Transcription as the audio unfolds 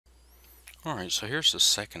Alright, so here's the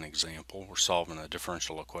second example. We're solving a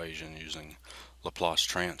differential equation using LaPlace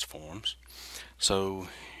transforms. So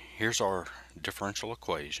here's our differential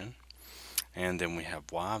equation, and then we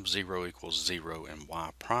have y of 0 equals 0 and y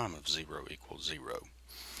prime of 0 equals 0.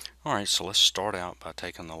 Alright, so let's start out by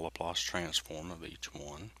taking the Laplace transform of each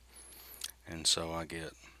one. And so I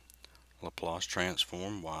get Laplace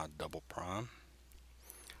transform y double prime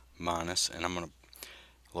minus, and I'm going to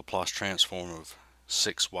Laplace transform of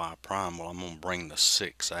 6y prime. Well, I'm going to bring the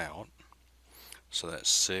 6 out. So that's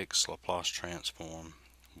 6 Laplace transform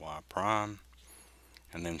y prime.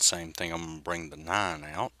 And then same thing, I'm going to bring the 9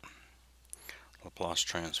 out. Laplace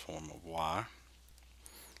transform of y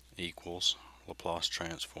equals Laplace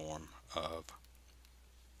transform of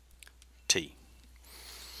t.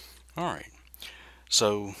 Alright,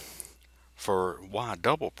 so for y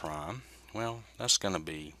double prime, well, that's going to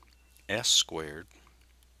be s squared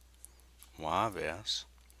y of s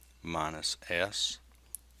minus s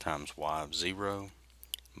times y of 0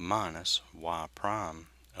 minus y prime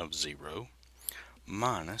of 0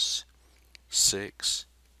 minus 6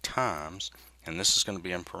 times, and this is going to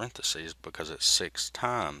be in parentheses because it's 6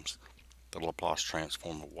 times the Laplace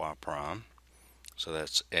transform of y prime. So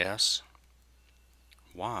that's s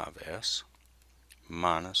y of s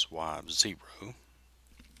minus y of 0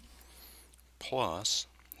 plus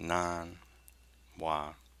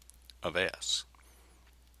 9y of s,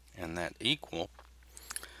 and that equal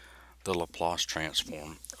the Laplace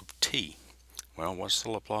transform of t. Well, what's the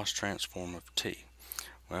Laplace transform of t?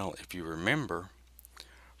 Well, if you remember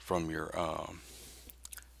from your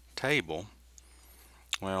table,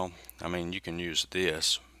 well, I mean, you can use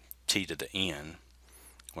this, t to the n.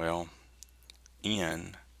 Well,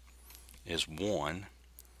 n is 1,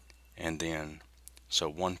 and then, so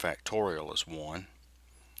 1 factorial is 1,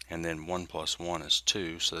 and then 1 plus 1 is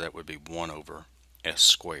 2, so that would be 1 over s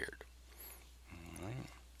squared. All right.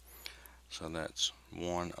 So that's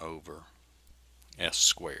 1 over s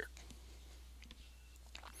squared.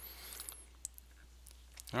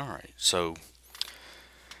 Alright, so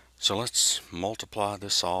let's multiply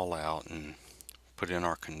this all out and put in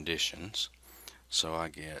our conditions. So I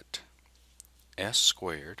get s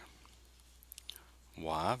squared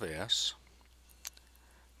y of s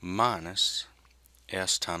minus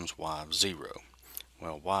s times y of 0.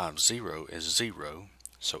 Well, y of 0 is 0,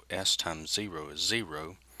 so s times 0 is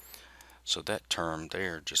 0, so that term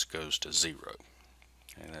there just goes to 0.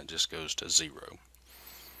 And that just goes to 0.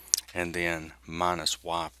 And then minus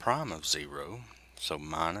y prime of 0, so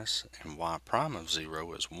minus and y prime of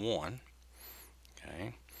 0 is 1.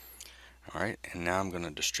 Okay. Alright, and now I'm going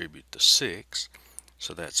to distribute the 6,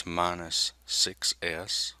 so that's minus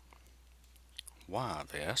 6s y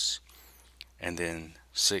of s, and then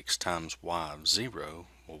 6 times y of 0,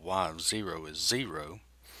 well, y of 0 is 0,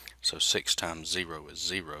 so 6 times 0 is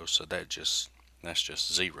 0, so that's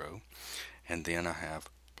just 0, and then I have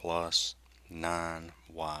plus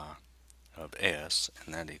 9y of s,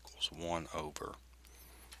 and that equals 1 over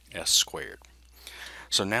s squared.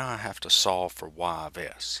 So now I have to solve for y of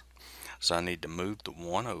s. So I need to move the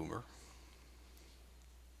 1 over.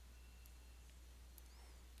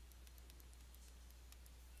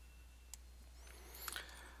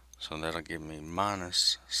 So that'll give me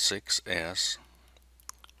minus 6s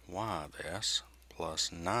y of s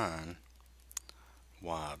plus 9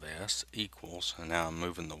 y of s equals, and now I'm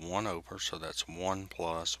moving the 1 over, so that's 1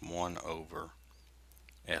 plus 1 over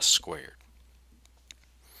s squared.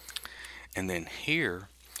 And then here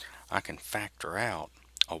I can factor out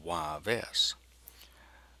a y of s.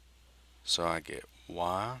 So I get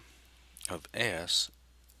y of s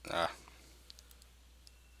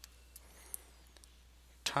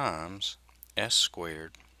times s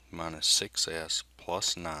squared minus 6s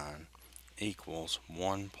plus 9 equals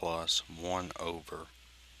 1 plus 1 over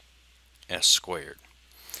s squared.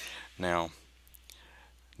 Now,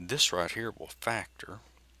 this right here will factor.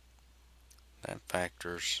 That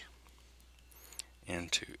factors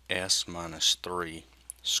into s minus 3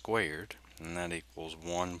 squared, and that equals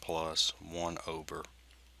 1 plus 1 over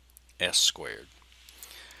s squared.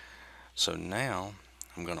 So now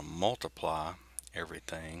I'm going to multiply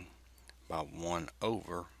everything by 1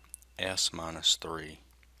 over s minus 3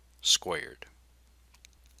 squared.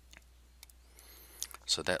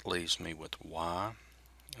 So that leaves me with y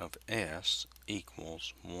of s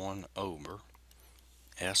equals 1 over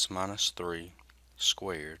s minus 3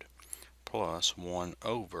 squared plus 1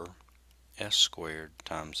 over s squared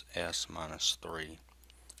times s minus 3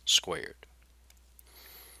 squared.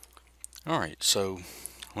 Alright, so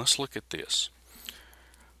let's look at this.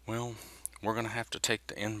 Well, we're going to have to take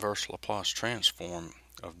the inverse Laplace transform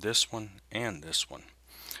of this one and this one.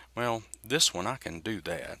 Well, this one I can do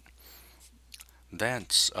that.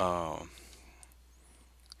 That's,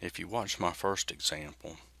 if you watch my first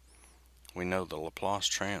example, we know the Laplace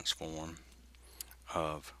transform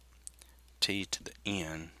of t to the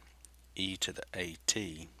n e to the at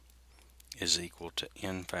is equal to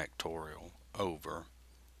n factorial over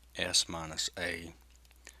s minus a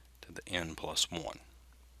to the n plus 1.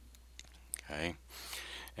 Okay,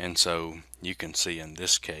 and so you can see in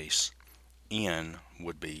this case n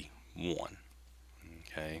would be 1.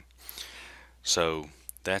 Okay, so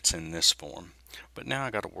that's in this form. But now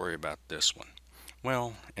I got to worry about this one.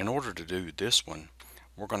 Well, in order to do this one,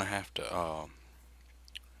 we're going to have to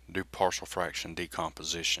do partial fraction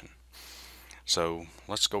decomposition. So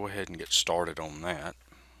let's go ahead and get started on that.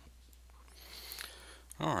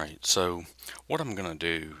 Alright, so what I'm going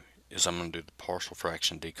to do is I'm going to do the partial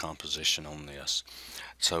fraction decomposition on this.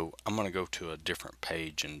 So I'm going to go to a different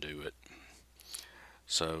page and do it.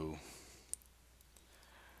 So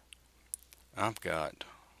I've got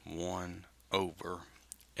 1 over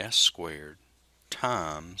s squared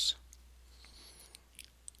times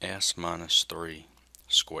s minus 3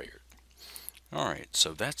 squared. Alright,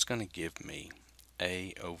 so that's going to give me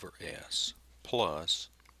a over s plus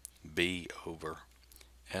b over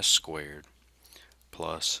s squared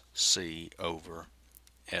plus c over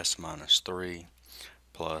s minus 3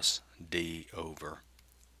 plus d over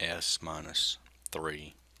s minus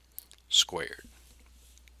 3 squared.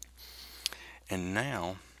 And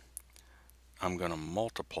now I'm going to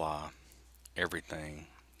multiply everything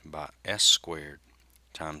by s squared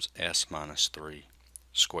times s minus 3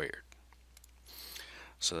 squared.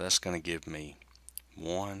 So that's going to give me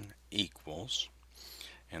 1 equals,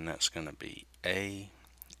 and that's going to be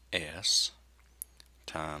as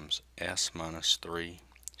times s minus 3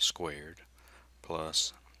 squared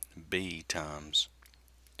plus b times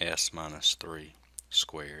s minus 3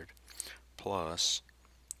 squared plus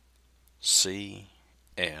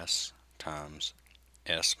cs times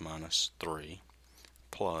s minus 3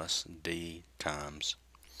 plus d times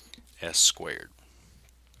s squared.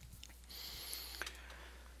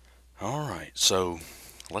 Alright, so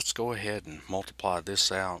let's go ahead and multiply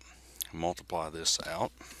this out.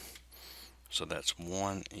 So that's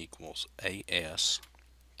 1 equals as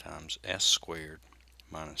times s squared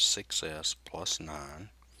minus 6s plus 9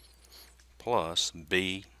 plus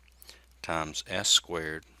b times s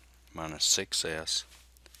squared minus 6s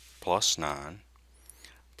plus 9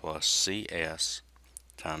 plus cs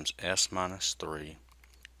times s minus 3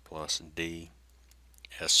 plus d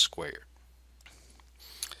s squared.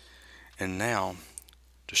 And now,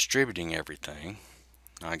 distributing everything,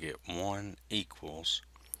 I get 1 equals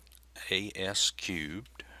as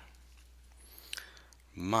cubed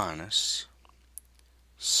minus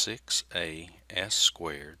 6as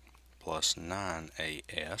squared plus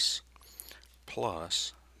 9as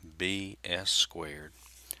plus bs squared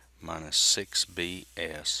minus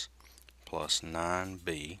 6bs plus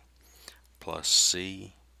 9b plus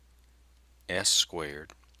c s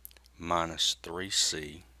squared minus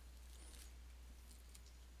 3c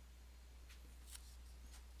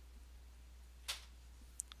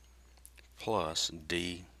plus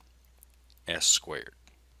d s squared.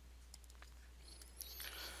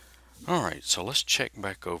 Alright, so let's check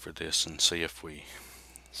back over this and see if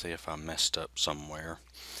I messed up somewhere.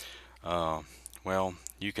 Well,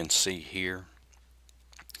 you can see here,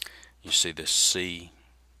 you see this c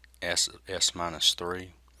s minus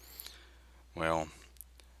 3. Well,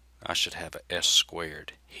 I should have a s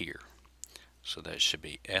squared here. So that should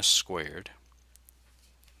be s squared.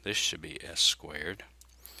 This should be s squared.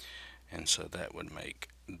 And so that would make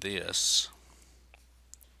this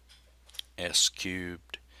s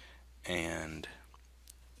cubed, and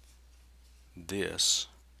this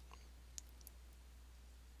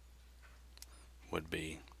would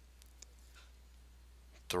be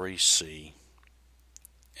 3c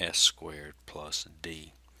s squared plus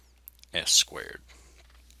d s squared.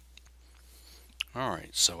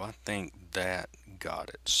 Alright, so I think that got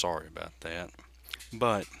it. Sorry about that.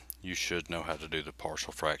 But you should know how to do the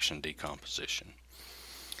partial fraction decomposition.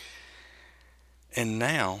 And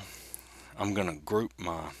now I'm going to group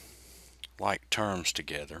my like terms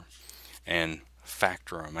together and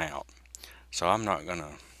factor them out. So I'm going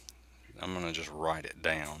to just write it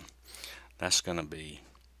down. That's going to be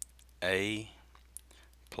a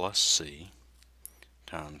plus c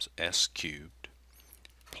times s cubed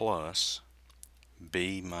plus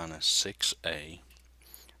b minus 6a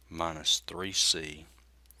minus 3c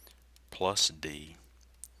plus d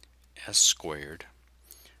s squared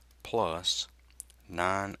plus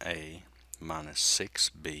 9a minus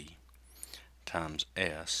 6b times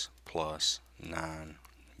s plus 9b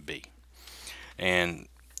b. And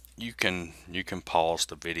you can pause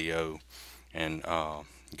the video and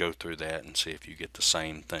go through that and see if you get the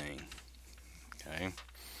same thing. Okay.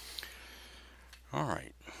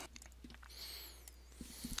 Alright.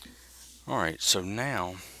 Alright, so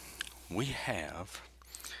now we have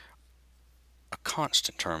a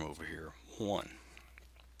constant term over here, 1.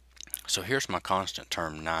 So here's my constant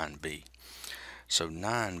term, 9b. So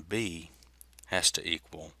 9b has to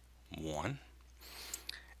equal 1.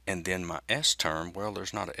 And then my s term, well,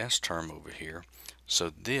 there's not an s term over here, so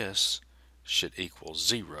this should equal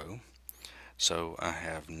 0. So I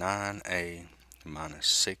have 9a minus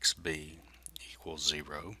 6b equals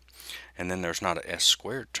 0. And then there's not an s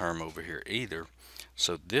squared term over here either,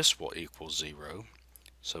 so this will equal 0.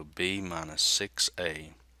 So b minus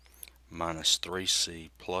 6a minus 3c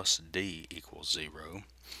plus d equals 0.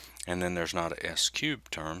 And then there's not an s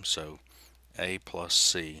cubed term, so a plus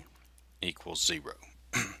c equals 0.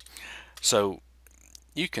 So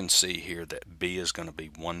you can see here that b is going to be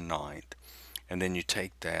 1/9, and then you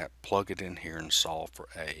take that, plug it in here, and solve for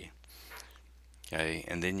a. Okay,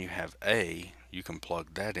 and then you have a, you can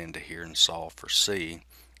plug that into here and solve for c,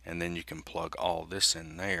 and then you can plug all this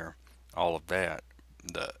in there, all of that,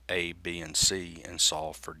 the a, b, and c, and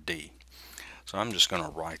solve for d. So I'm just going to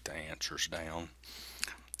write the answers down.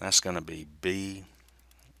 That's going to be b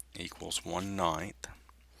equals 1/9,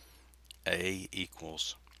 a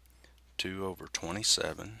equals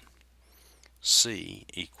 2/27, c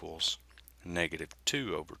equals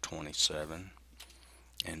 -2/27,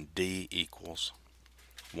 and d equals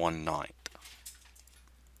 1/9.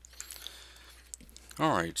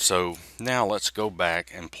 Alright, so now let's go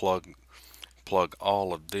back and plug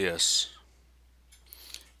all of this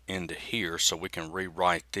into here so we can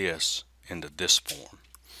rewrite this into this form.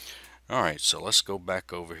 Alright, so let's go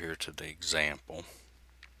back over here to the example.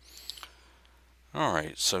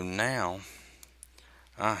 Alright, so now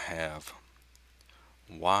I have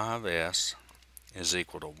y of s is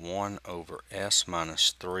equal to 1/s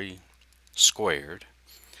minus 3 squared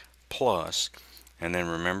plus, and then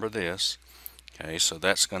remember this, okay, so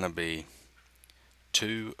that's going to be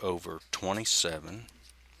 2/27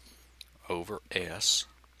 over s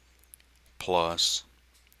plus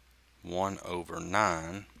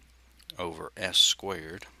 1/9 over s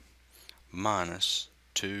squared minus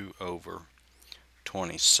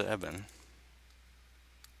 2/27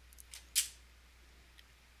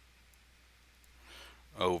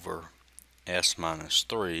 over s minus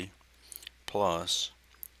 3 plus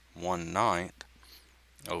 1/9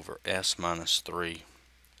 over s minus 3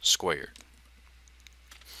 squared.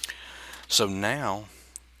 So now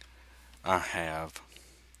I have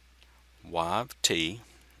y of t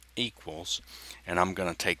equals, and I'm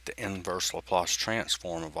going to take the inverse LaPlace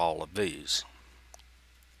transform of all of these.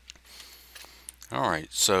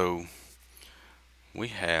 Alright, so we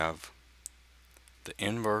have the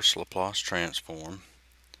inverse LaPlace transform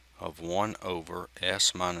of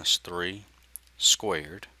 1/s minus 3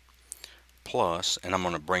 squared plus, and I'm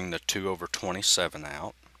going to bring the 2/27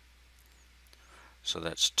 out, so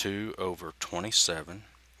that's 2/27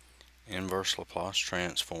 inverse LaPlace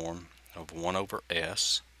transform of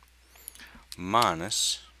 1/s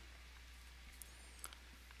minus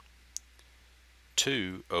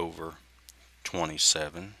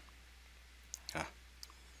 2/27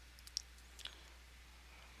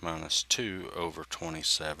 minus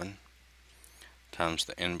 2/27 times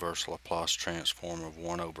the inverse LaPlace transform of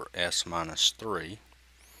 1/s minus 3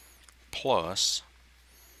 plus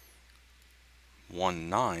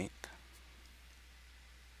 1/9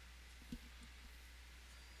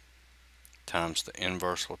 times the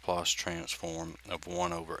inverse LaPlace transform of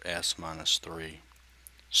 1/s minus 3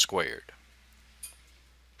 squared.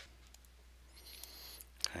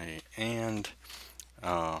 Okay, and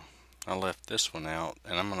I left this one out,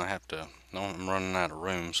 and I'm going to have to, I'm running out of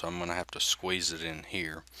room, so I'm going to have to squeeze it in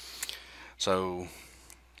here. So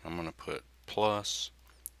I'm going to put plus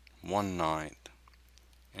 1/9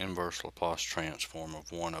 inverse Laplace transform of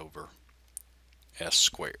 1/s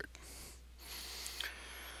squared.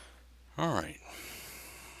 Alright,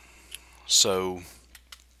 so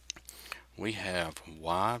we have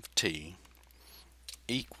y of t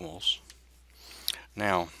equals,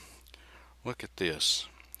 now look at this,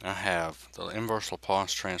 I have the inverse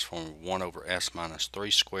Laplace transform of 1/s minus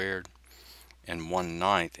 3 squared and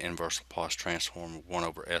 1/9 inverse Laplace transform of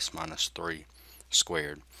 1/s minus 3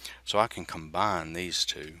 squared. So I can combine these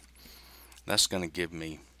two. That's going to give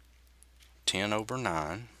me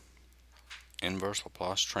 10/9 inverse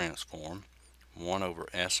Laplace transform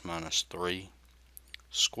 1/s minus 3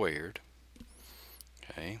 squared,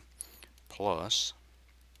 okay, plus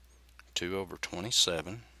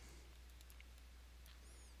 2/27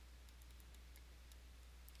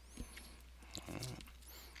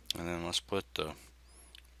 And then let's put the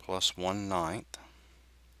plus 1/9.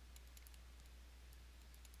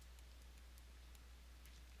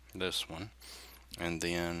 This one. And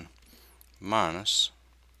then minus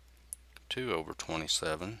 2 over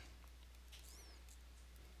 27.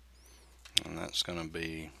 And that's going to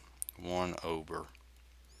be 1 over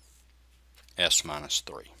s minus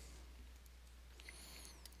 3.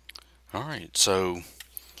 Alright, so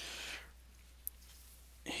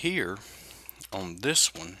here on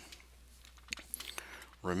this one,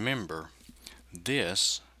 remember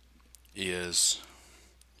this is,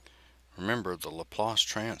 remember the Laplace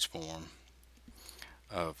transform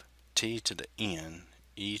of t to the n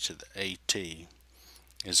e to the at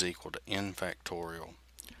is equal to n factorial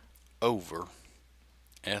over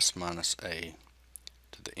s minus a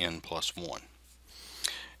to the n plus 1.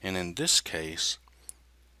 And in this case,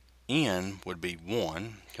 n would be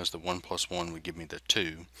 1, because the 1 plus 1 would give me the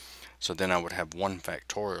 2. So then I would have 1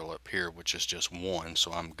 factorial up here, which is just 1,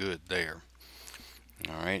 so I'm good there.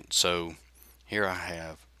 Alright, so here I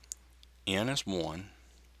have n is 1,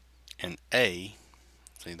 and a,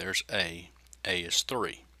 see there's a is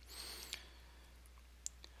 3.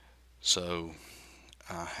 So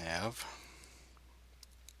I have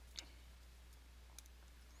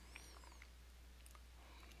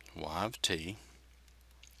y of t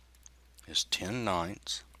is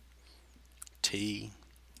 10/9 t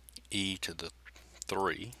e to the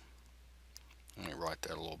 3. Let me write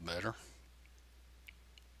that a little better.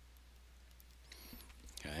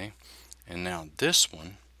 Okay, and now this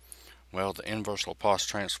one, well, the inverse Laplace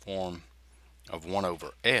transform of 1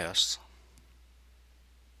 over s,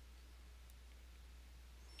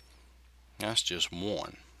 that's just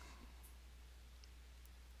 1.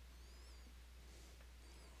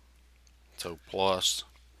 So plus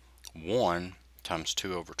 1 times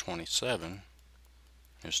 2 over 27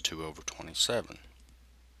 is 2 over 27.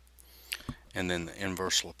 And then the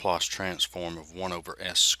inverse Laplace transform of 1 over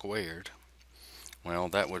s squared, well,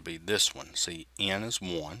 that would be this one. See, n is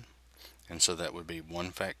 1, and so that would be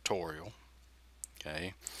 1 factorial.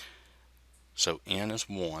 Okay, so n is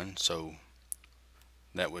 1, so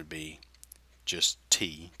that would be just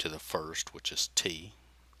t to the first, which is t.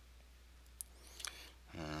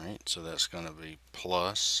 Alright, so that's going to be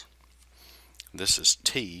plus, this is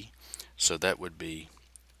t, so that would be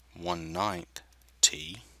 1/9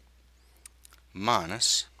 t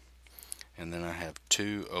minus, and then I have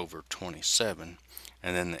 2 over 27,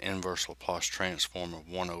 and then the inverse Laplace transform of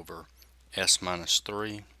 1 over s minus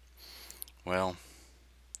 3, well,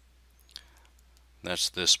 that's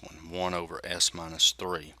this one, 1 over s minus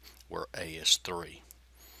 3, where a is 3.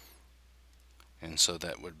 And so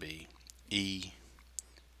that would be e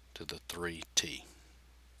to the 3t.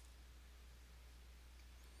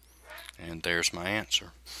 And there's my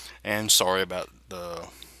answer. And sorry about the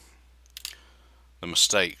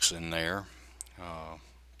mistakes in there.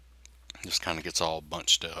 Just kind of gets all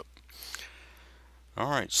bunched up.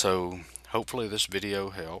 Alright, so hopefully this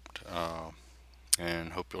video helped,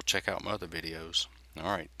 and hope you'll check out my other videos.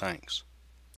 Alright, thanks.